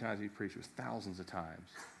remember how many times he preached. It was thousands of times.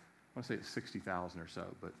 I want to say it's 60,000 or so,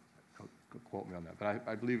 but don't quote me on that. But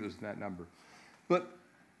I believe it was that number. But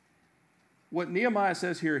what Nehemiah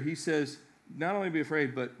says here, he says, not only be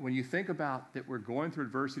afraid, but when you think about that we're going through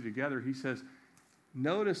adversity together, he says,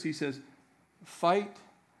 notice he says, fight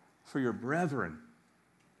for your brethren,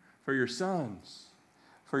 for your sons,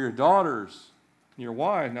 for your daughters, and your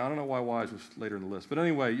wives. Now, I don't know why wives was later in the list, but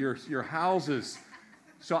anyway, your houses.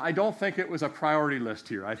 So I don't think it was a priority list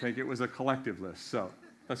here. I think it was a collective list. So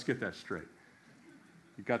let's get that straight.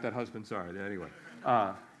 You got that, husband? Sorry. Anyway.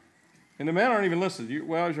 And the men aren't even listed.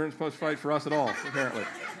 You aren't supposed to fight for us at all, apparently.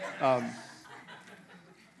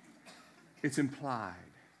 It's implied.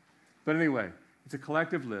 But anyway, it's a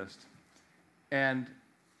collective list. And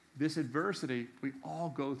this adversity, we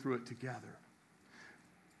all go through it together.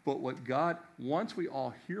 But once we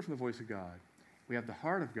all hear from the voice of God, we have the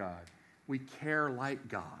heart of God, we care like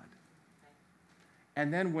God.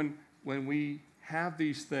 And then when we have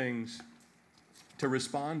these things to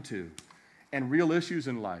respond to and real issues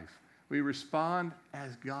in life, we respond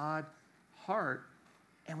as God's heart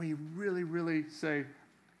And we really, really say,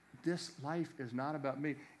 this life is not about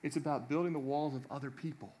me. It's about building the walls of other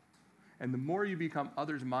people. And the more you become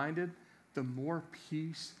others-minded, the more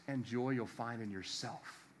peace and joy you'll find in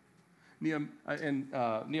yourself.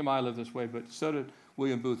 Nehemiah lived this way, but so did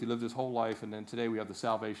William Booth. He lived his whole life, and then today we have the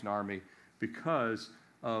Salvation Army because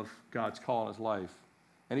of God's call in his life.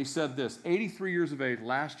 And he said this, 83 years of age,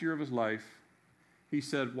 last year of his life, he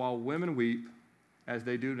said, while women weep, as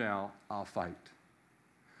they do now, I'll fight.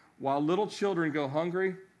 While little children go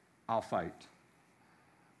hungry, I'll fight.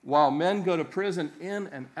 While men go to prison in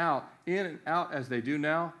and out as they do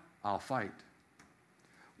now, I'll fight.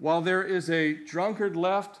 While there is a drunkard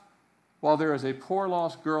left, while there is a poor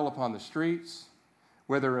lost girl upon the streets,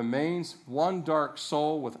 where there remains one dark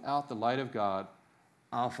soul without the light of God,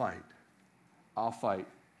 I'll fight. I'll fight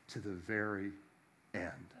to the very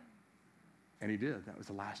end. And he did. That was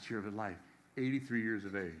the last year of his life, 83 years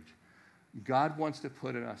of age. God wants to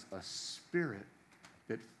put in us a spirit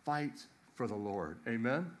that fights for the Lord.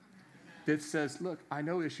 Amen? That says, look, I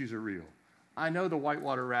know issues are real. I know the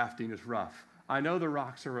whitewater rafting is rough. I know the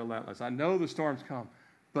rocks are relentless. I know the storms come.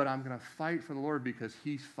 But I'm going to fight for the Lord because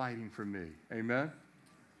he's fighting for me. Amen?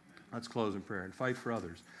 Let's close in prayer and fight for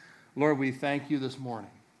others. Lord, we thank you this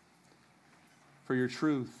morning for your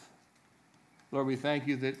truth. Lord, we thank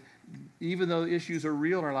you that even though issues are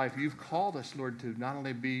real in our life, you've called us, Lord, to not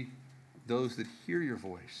only be those that hear your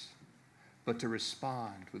voice, but to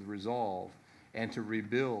respond with resolve and to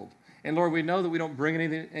rebuild. And Lord, we know that we don't bring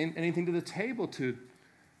anything to the table to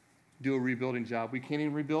do a rebuilding job. We can't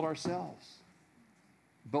even rebuild ourselves.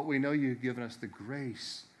 But we know you've given us the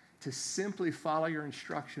grace to simply follow your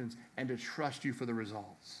instructions and to trust you for the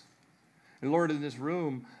results. And Lord, in this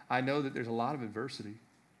room, I know that there's a lot of adversity,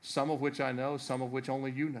 some of which I know, some of which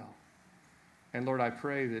only you know. And Lord, I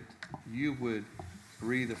pray that you would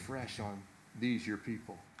breathe afresh on these, your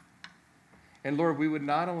people. And Lord, we would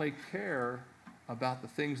not only care about the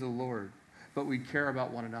things of the Lord, but we'd care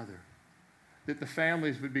about one another. That the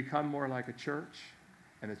families would become more like a church,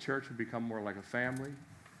 and the church would become more like a family.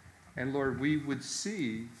 And Lord, we would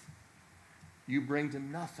see you bring to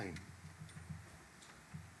nothing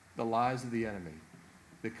the lies of the enemy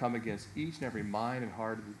that come against each and every mind and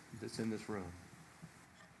heart that's in this room.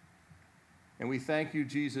 And we thank you,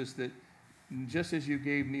 Jesus, that just as you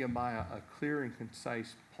gave Nehemiah a clear and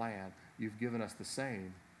concise plan, you've given us the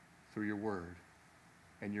same through your word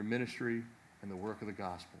and your ministry and the work of the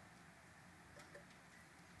gospel.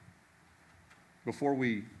 Before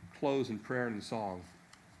we close in prayer and in song,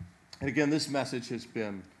 and again, this message has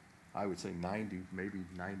been, I would say 90, maybe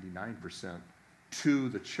 99% to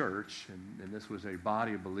the church, and this was a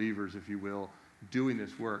body of believers, if you will, doing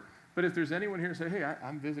this work. But if there's anyone here and say, hey,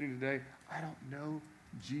 I'm visiting today, I don't know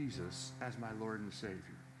Jesus as my Lord and Savior.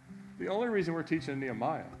 The only reason we're teaching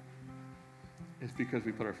Nehemiah is because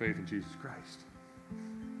we put our faith in Jesus Christ.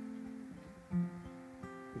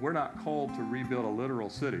 We're not called to rebuild a literal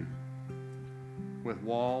city with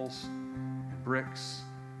walls and bricks.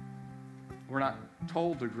 We're not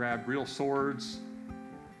told to grab real swords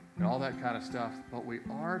and all that kind of stuff, but we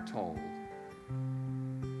are told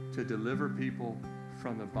to deliver people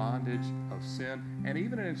from the bondage of sin and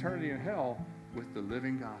even an eternity in hell with the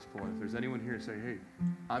living gospel. And if there's anyone here to say, hey,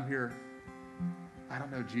 I'm here, I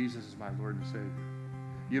don't know Jesus is my Lord and Savior.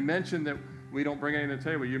 You mentioned that we don't bring anything to the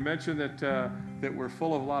table. You mentioned that we're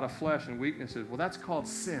full of a lot of flesh and weaknesses. Well, that's called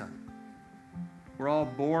sin. We're all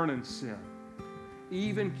born in sin.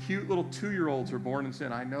 Even cute little 2-year-olds are born in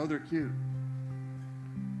sin. I know they're cute.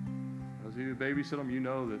 Those of you who babysit them, you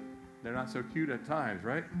know that they're not so cute at times,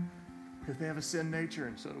 right? Because they have a sin nature,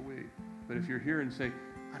 and so do we. But if you're here and say,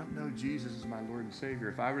 I don't know Jesus as my Lord and Savior.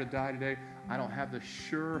 If I were to die today, I don't have the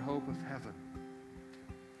sure hope of heaven.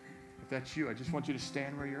 If that's you, I just want you to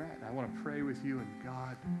stand where you're at. And I want to pray with you and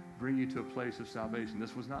God bring you to a place of salvation.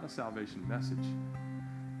 This was not a salvation message.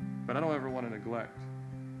 But I don't ever want to neglect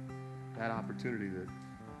that opportunity that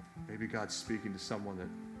maybe God's speaking to someone that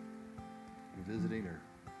you're visiting or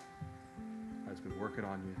has been working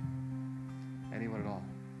on you. Anyone at all.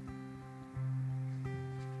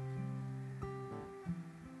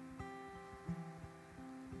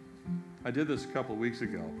 I did this a couple of weeks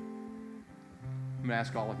ago. I'm going to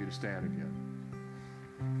ask all of you to stand again.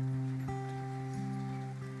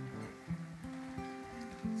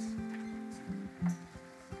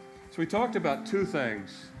 So we talked about two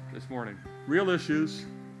things this morning, real issues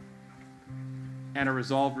and a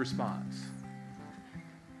resolved response.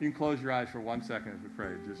 You can close your eyes for 1 second as we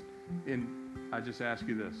pray. I just ask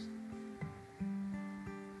you this.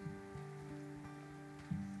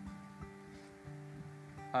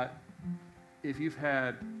 If you've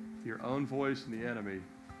had your own voice and the enemy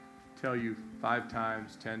tell you 5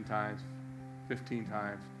 times, 10 times, 15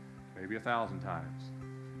 times, maybe 1,000 times,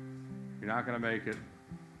 you're not going to make it.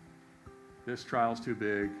 This trial's too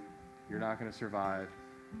big. You're not going to survive.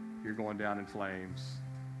 You're going down in flames.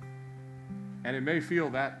 And it may feel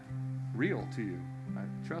that real to you.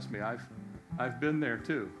 Trust me, I've been there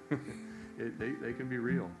too. They can be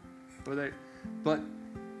real. But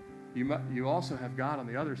you also have God on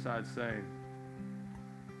the other side saying,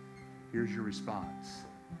 here's your response.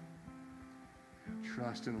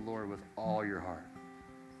 Trust in the Lord with all your heart.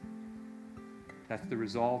 That's the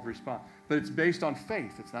resolved response. But it's based on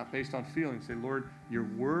faith. It's not based on feelings. Say, Lord, your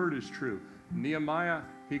word is true. Nehemiah,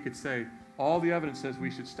 he could say, all the evidence says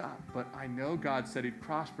we should stop. But I know God said he'd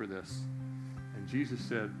prosper this. And Jesus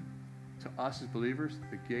said to us as believers,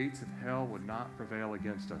 the gates of hell would not prevail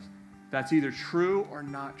against us. That's either true or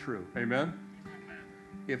not true. Amen?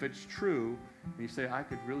 If it's true, and you say, I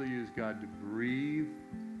could really use God to breathe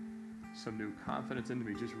some new confidence into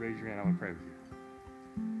me, just raise your hand. I want to pray with you.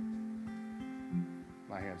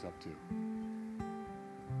 My hand's up too.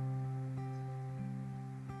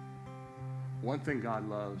 One thing God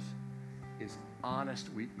loves is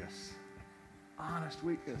honest weakness. Honest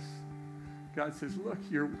weakness. God says, look,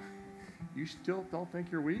 you still don't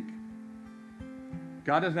think you're weak?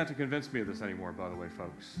 God doesn't have to convince me of this anymore, by the way,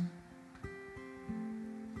 folks.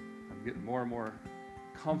 I'm getting more and more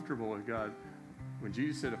comfortable with God. When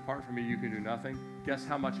Jesus said, apart from me, you can do nothing, guess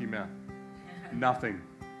how much he meant? Nothing.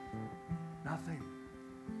 Nothing.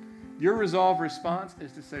 Your resolved response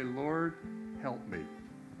is to say, Lord, help me.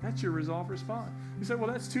 That's your resolved response. You say,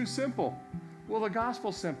 well, that's too simple. Well, the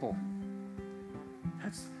gospel's simple.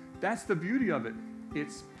 That's the beauty of it.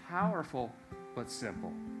 It's powerful, but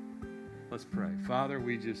simple. Let's pray. Father,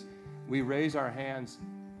 we raise our hands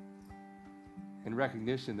in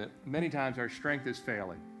recognition that many times our strength is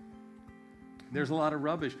failing. There's a lot of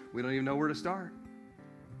rubbish. We don't even know where to start.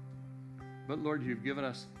 But Lord, you've given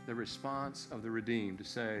us the response of the redeemed to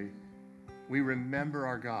say, we remember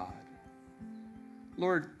our God.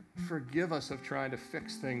 Lord, forgive us of trying to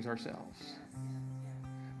fix things ourselves.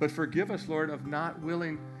 But forgive us, Lord, of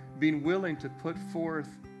being willing to put forth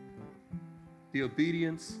the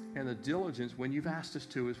obedience and the diligence when you've asked us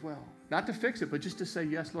to as well. Not to fix it, but just to say,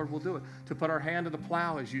 yes, Lord, we'll do it. To put our hand to the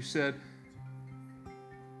plow, as you said,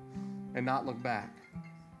 and not look back.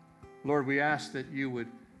 Lord, we ask that you would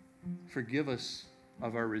forgive us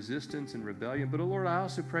of our resistance and rebellion. But, oh Lord, I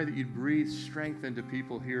also pray that you'd breathe strength into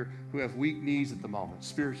people here who have weak knees at the moment,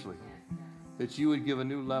 spiritually. That you would give a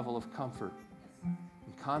new level of comfort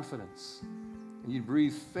and confidence. And you'd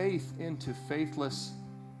breathe faith into faithless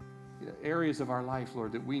areas of our life,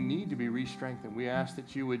 Lord, that we need to be re-strengthened. We ask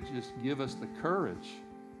that you would just give us the courage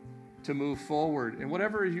to move forward in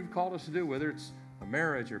whatever you've called us to do, whether it's a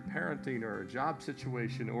marriage or parenting or a job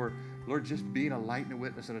situation or, Lord, just being a light and a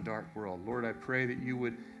witness in a dark world. Lord, I pray that you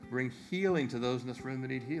would bring healing to those in this room that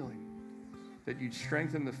need healing, that you'd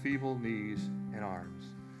strengthen the feeble knees and arms.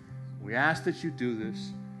 We ask that you do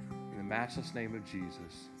this in the matchless name of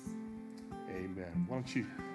Jesus. Amen. Why don't you